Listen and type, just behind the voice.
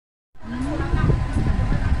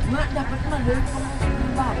Apoy,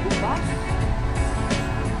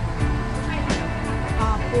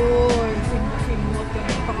 simot-simot ka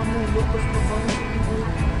ng pakamulot, tapos mabang simot.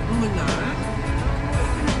 Ano na?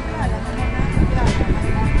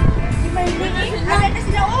 Si Marlene, ala na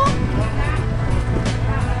sila, oh!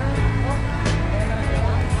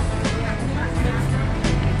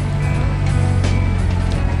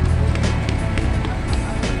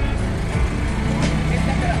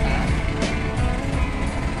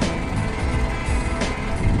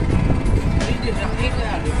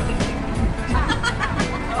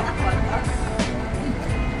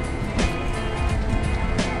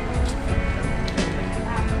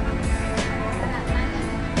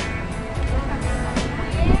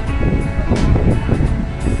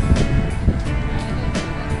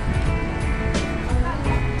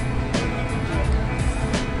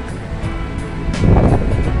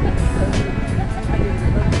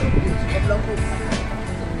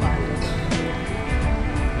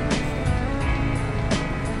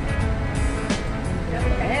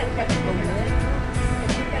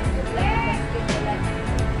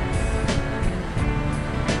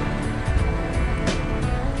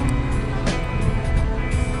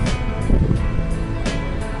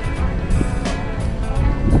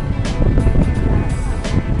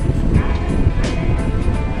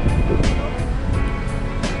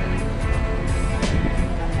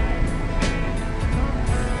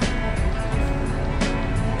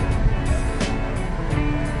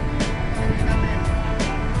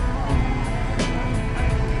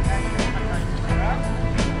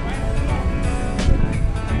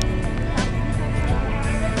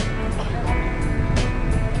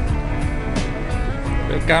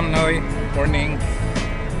 Welcome, Noy. Morning.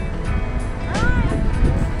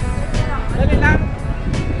 Dali lang.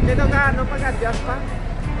 Dito ka, ano, pag-adjust pa?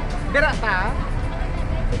 Dira ta?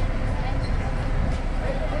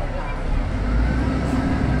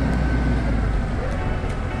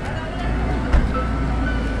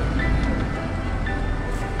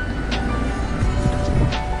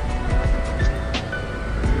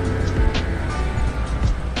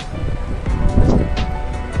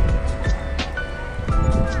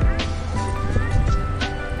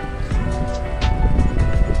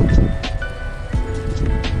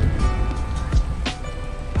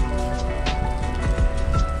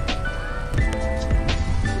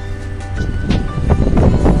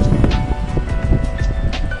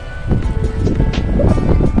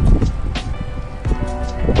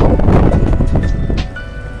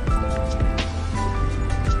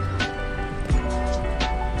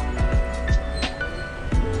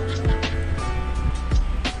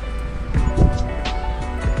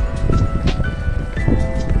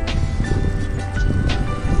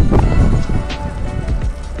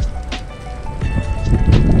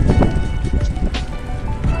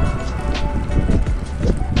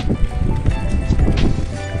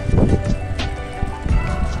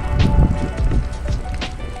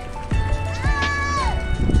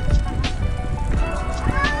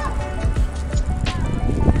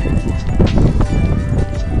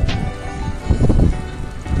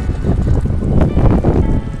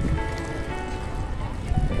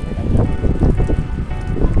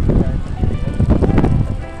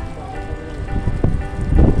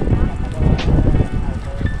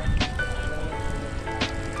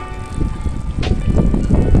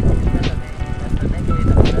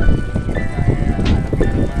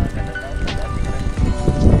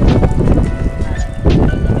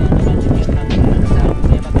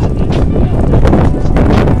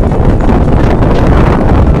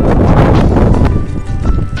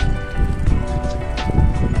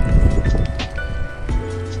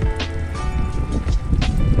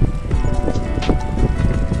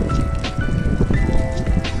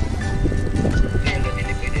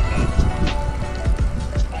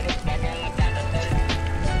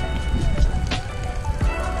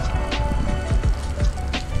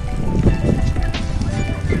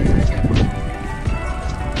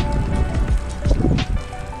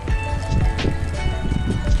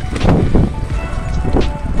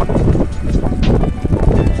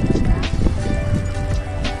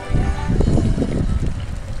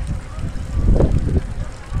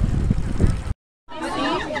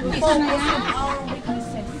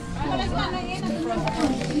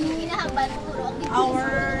 Our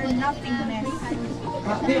nothingness.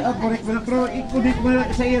 Correct mo na, pero i-connect mo na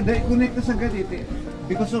sa iya, i-connect na sa God ito.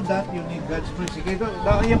 Because of that, you need God's principle.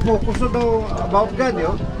 Yung focus na daw about God,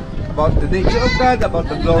 yun. About the nature of God, about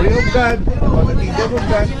the glory of God, about the kingdom of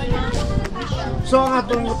God. So ang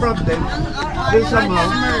atong problem, din sa mga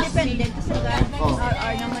Dependent sa God. Or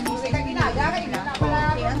naman yung ginagawa nila.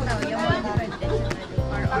 Kaya tao yung mga dependent.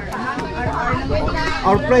 Or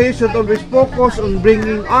our prayer should always focus on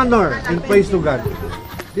bringing honor and praise to God.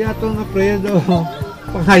 Di ato nga prayer daw,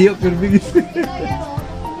 pangayo, pero bigis.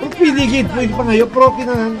 Kung pinigid po yung pangayo, pero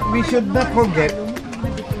kinahan, we should not forget.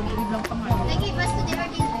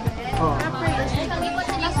 Oh.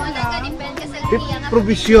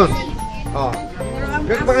 Provision. Oh.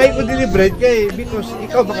 Kaya pangayo ko deliberate kay because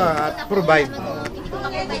ikaw baka provide.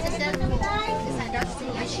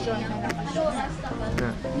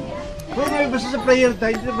 Kung ngayon basta sa prayer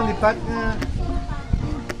time, hindi naman lipat na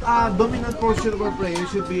dominant portion of our prayer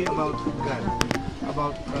should be about God.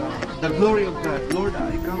 About the glory of God. Lord,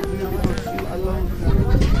 I come to you because you alone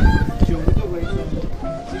show me the way.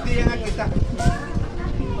 Sige yan nga kita.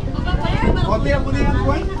 Kote, ako na yung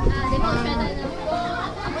kwan?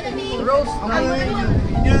 Rose. Ako na yun.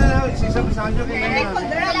 Inyo na lang, isa-isa nyo kayo namin.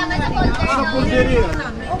 Sa pundiri yun.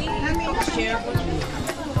 Share ko.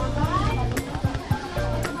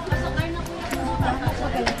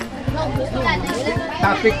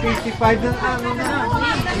 Topic 55 na ano na.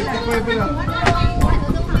 55 lang.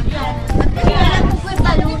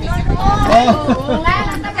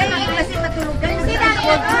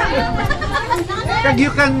 Kag you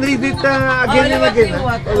can read it again and again.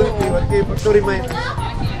 Okay, to remind us.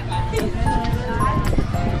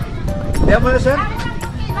 Diyan mo na, sir?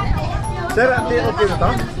 Sir, okay na to?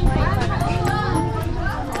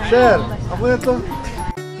 Sir, ako na to.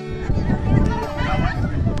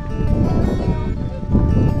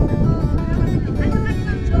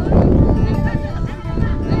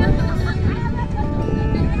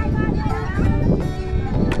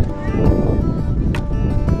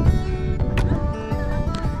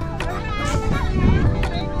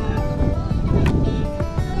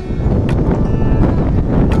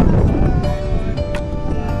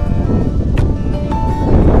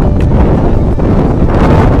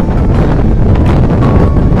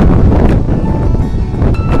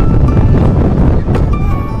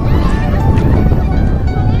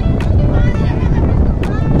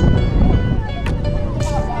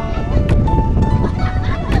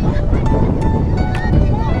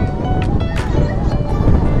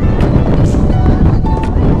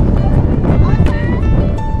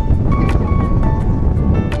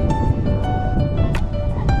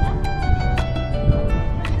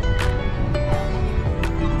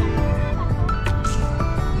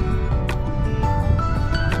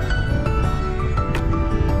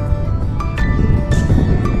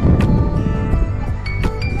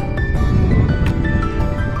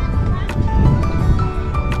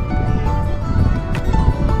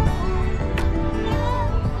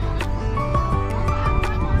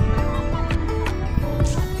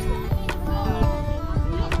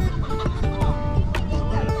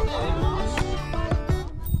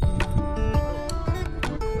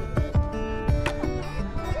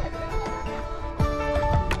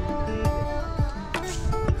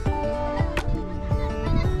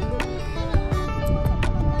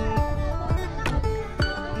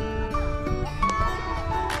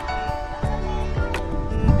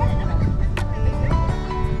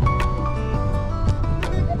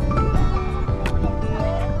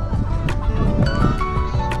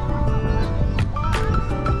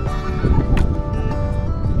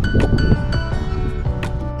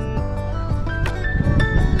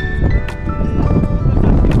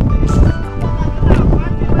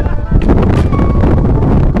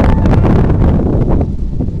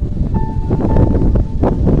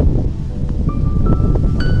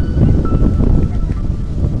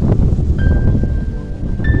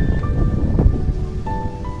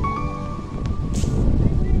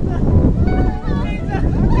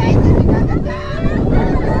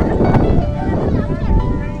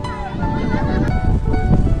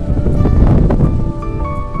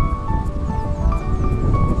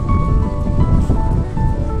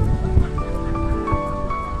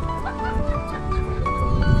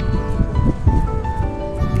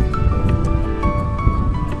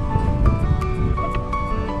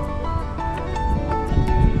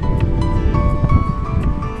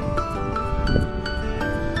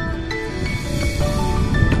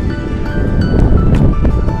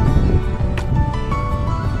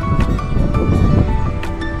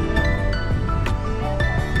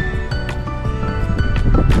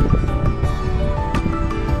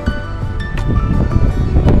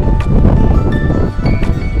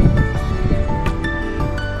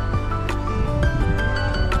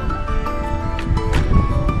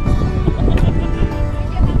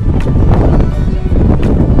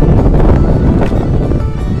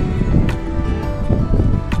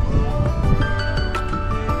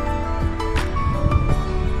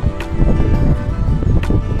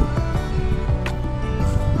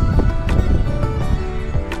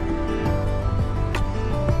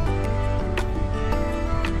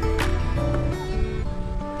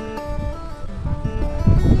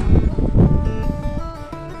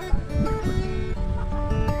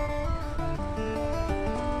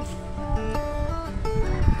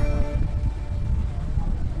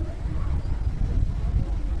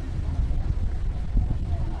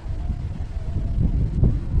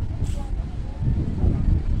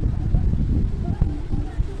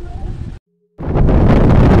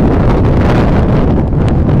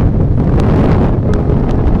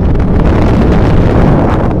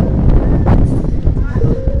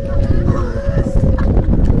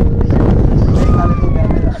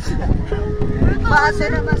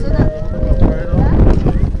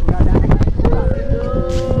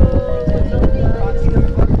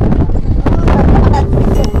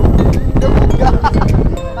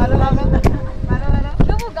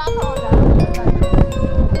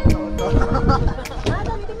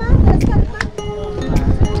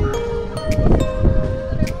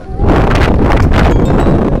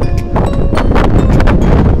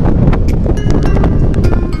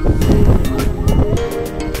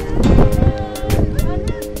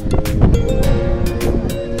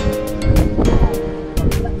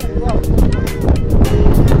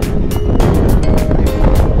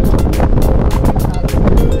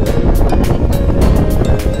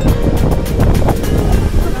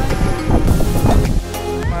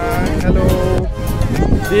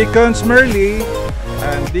 Deacons Merly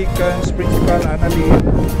and Deacons Principal Annalyn.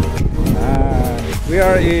 We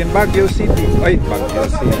are in Baguio City. Ay, Baguio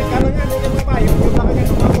City.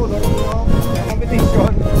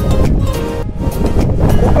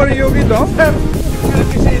 Who are you with doctor?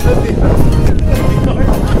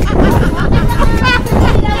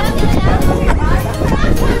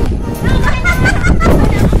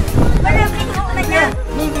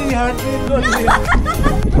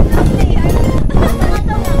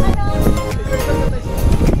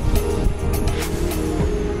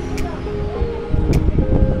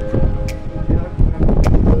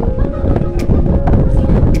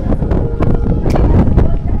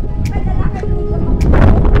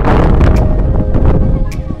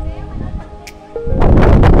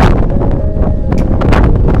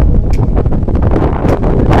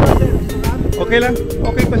 Okay lang?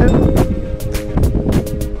 Okay pa sir?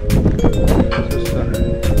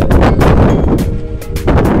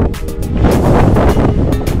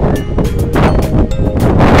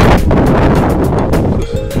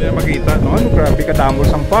 Hindi makita, no? Grabe kadamo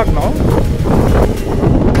sampag, no?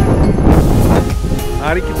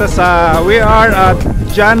 Hari kita sa, we are at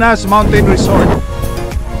Gianna's Mountain Resort.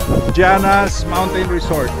 Gianna's Mountain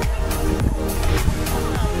Resort.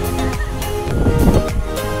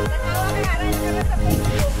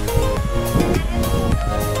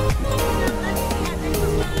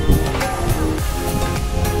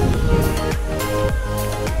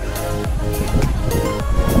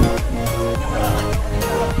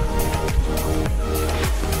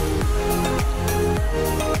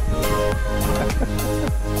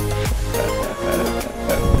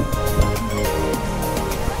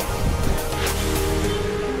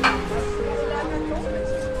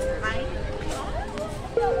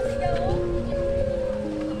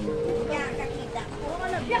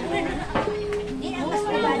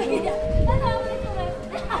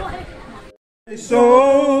 My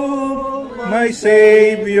soul, my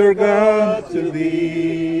Savior God, to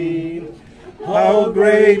thee, how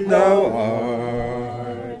great thou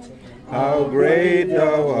art, how great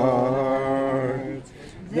thou art.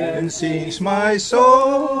 Then sings my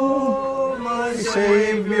soul, my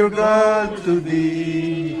Savior God, to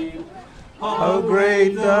thee, how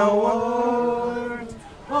great thou art,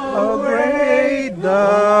 how great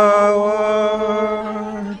thou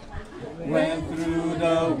art. Went through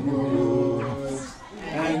the woods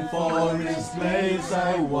and forest place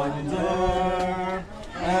I wander,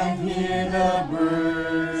 and hear the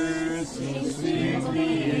birds sing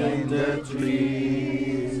sweetly in the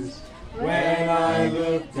trees. When I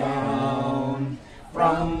look down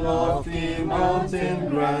from lofty mountain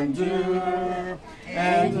grandeur,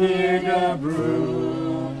 and hear the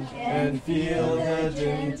brook and feel the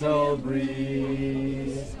gentle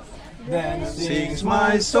breeze, then sings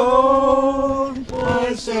my soul,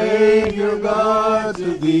 my Savior God,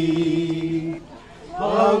 to thee,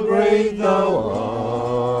 how great thou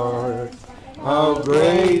art, how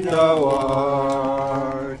great thou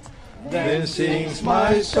art. Then sings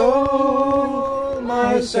my soul,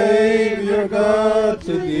 my Savior God,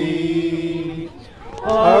 to thee,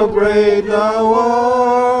 how great thou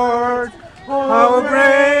art, how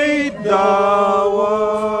great thou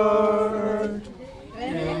art.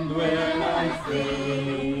 And when I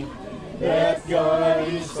think that God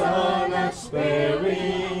is unsparing,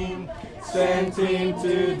 sent him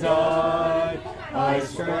to die, I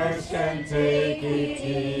scarce can take it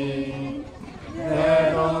in,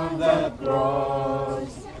 that on that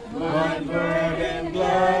cross, my burden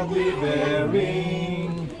gladly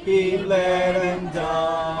bearing, he bled and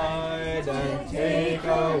died, and take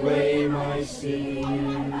away my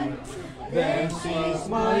sin. Then sings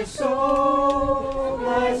my soul,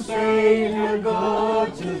 my Savior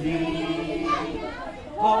God, to thee,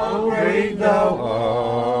 how great thou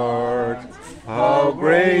art, how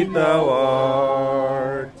great thou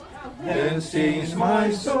art. Then sings my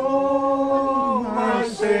soul, my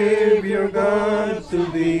Savior God,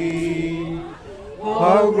 thee.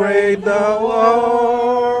 How great thou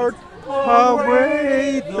art, how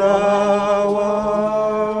great thou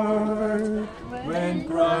art. When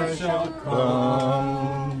Christ shall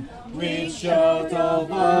come with shout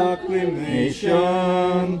of acclamation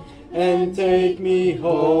and take me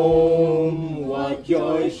home, what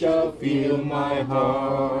joy shall fill my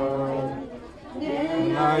heart.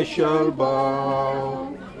 And I shall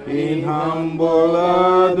bow in humble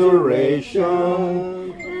adoration,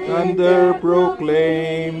 thunder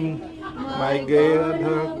proclaim, my God,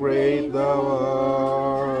 how great thou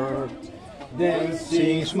art. Then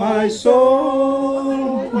Sings my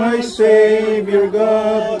soul, my Savior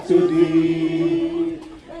God, to thee.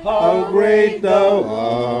 How great thou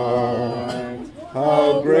art,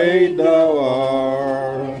 how great thou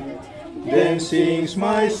art. Then sings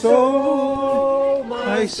my soul,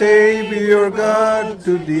 my Savior God,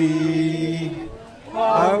 to thee.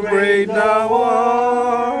 How great thou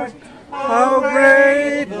art, how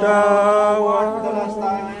great thou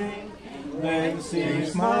art. Then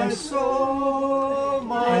Sings my soul,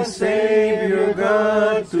 my Savior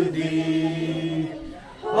God, to thee.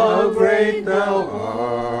 How great thou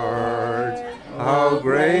art, how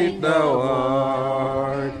great thou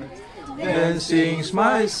art. Then sings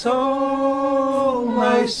my soul,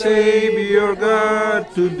 my Savior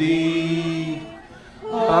God, to thee.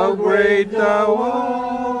 How great thou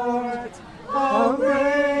art, how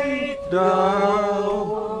great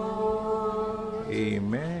thou art.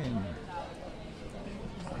 Amen.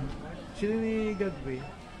 Sino ni Godway?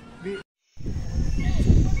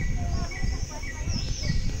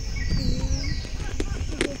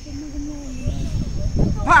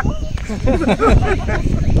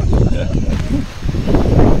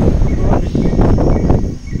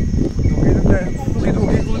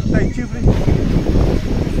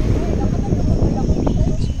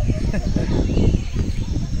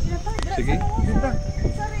 Sige.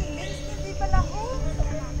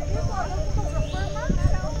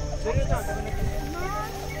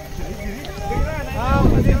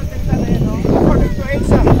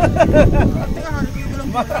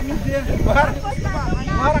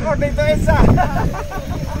 According to Elsa.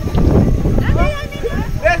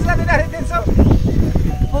 Elsa, din so.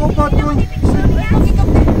 How about you?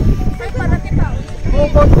 How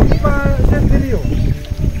about you pa send video?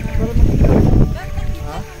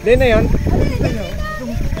 Di na yun?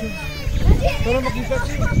 Para makita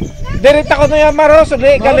siya. Direct ako na yan, Maro.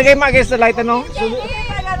 Suli, galing kayo mag-guess na light, ano?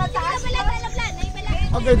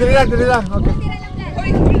 Okay, dili lang. Okay.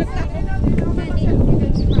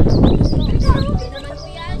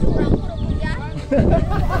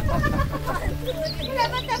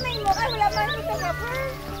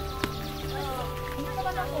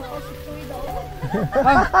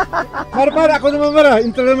 Mara, ako naman Mara.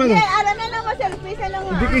 Intro naman. Alam na lang, selfie sa lang.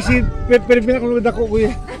 Hindi kasi pinakulod ako,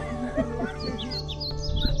 kuya.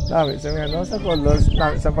 Sabi, sa mga sa colors,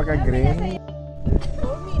 sa pagka-green.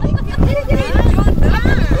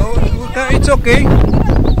 It's okay.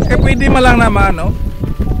 Eh, pwede man lang naman, no?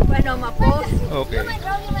 Bueno, ma-post. Okay.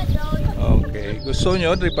 Okay. Gusto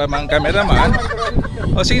nyo, di pa mang cameraman?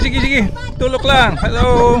 Oh, sige. Tulok lang.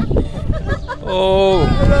 Hello. Oh.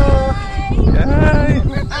 Hi.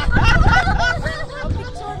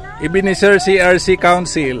 Ebenezer CRC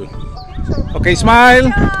Council. Okay,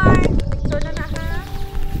 smile.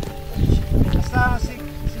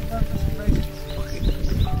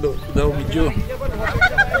 Daw medyo.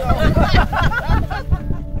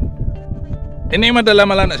 Ini madala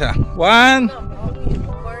malana siya. 1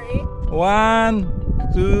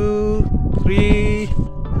 2 3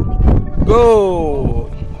 go.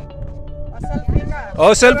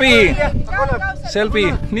 Oh, selfie.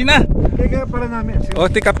 Selfie. Hindi na. Kaya para namin. Oh,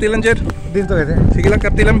 tikapti lang dyan. Dito kasi. Sige lang,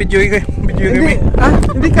 kapti lang video kay. Video kami.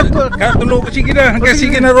 Hindi ka to. Katulog sige na. Hanggang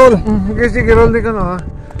sige na roll. Okay, sige, roll din ka no, ha?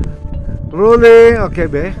 Rolling. Okay,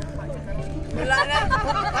 be.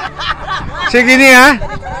 Sige ni, ha?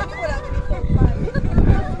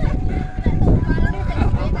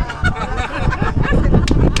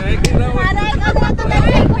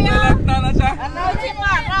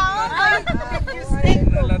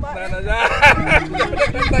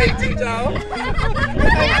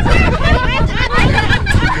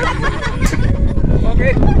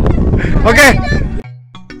 Okay. Okay.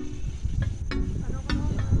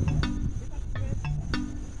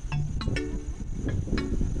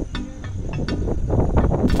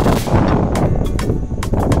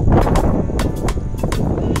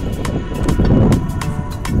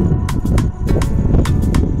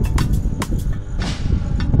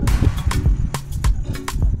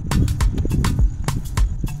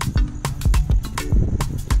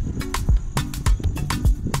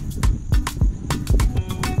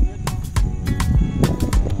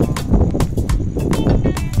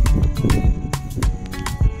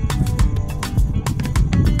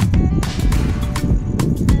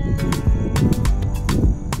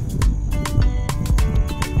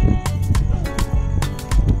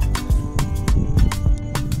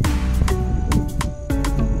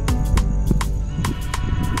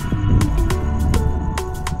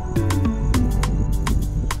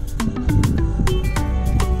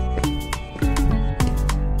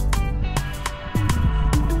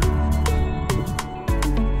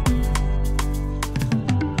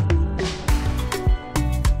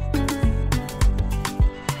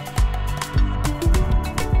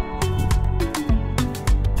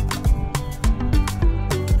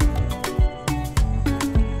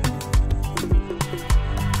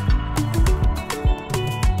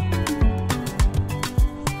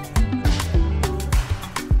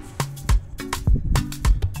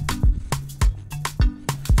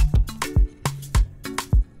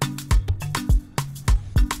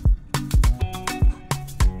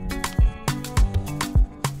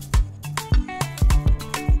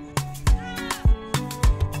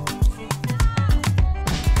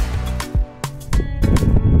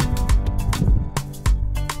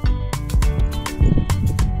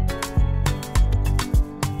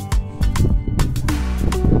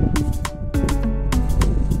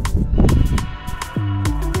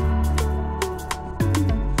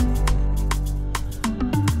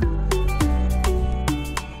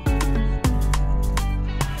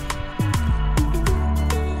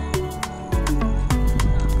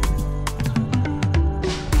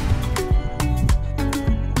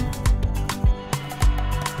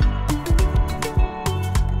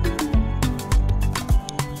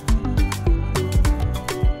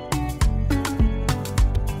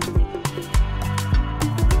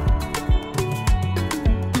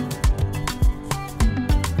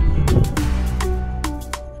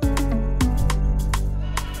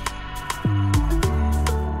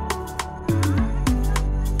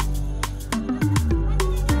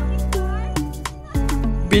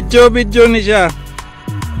 Video ni siya.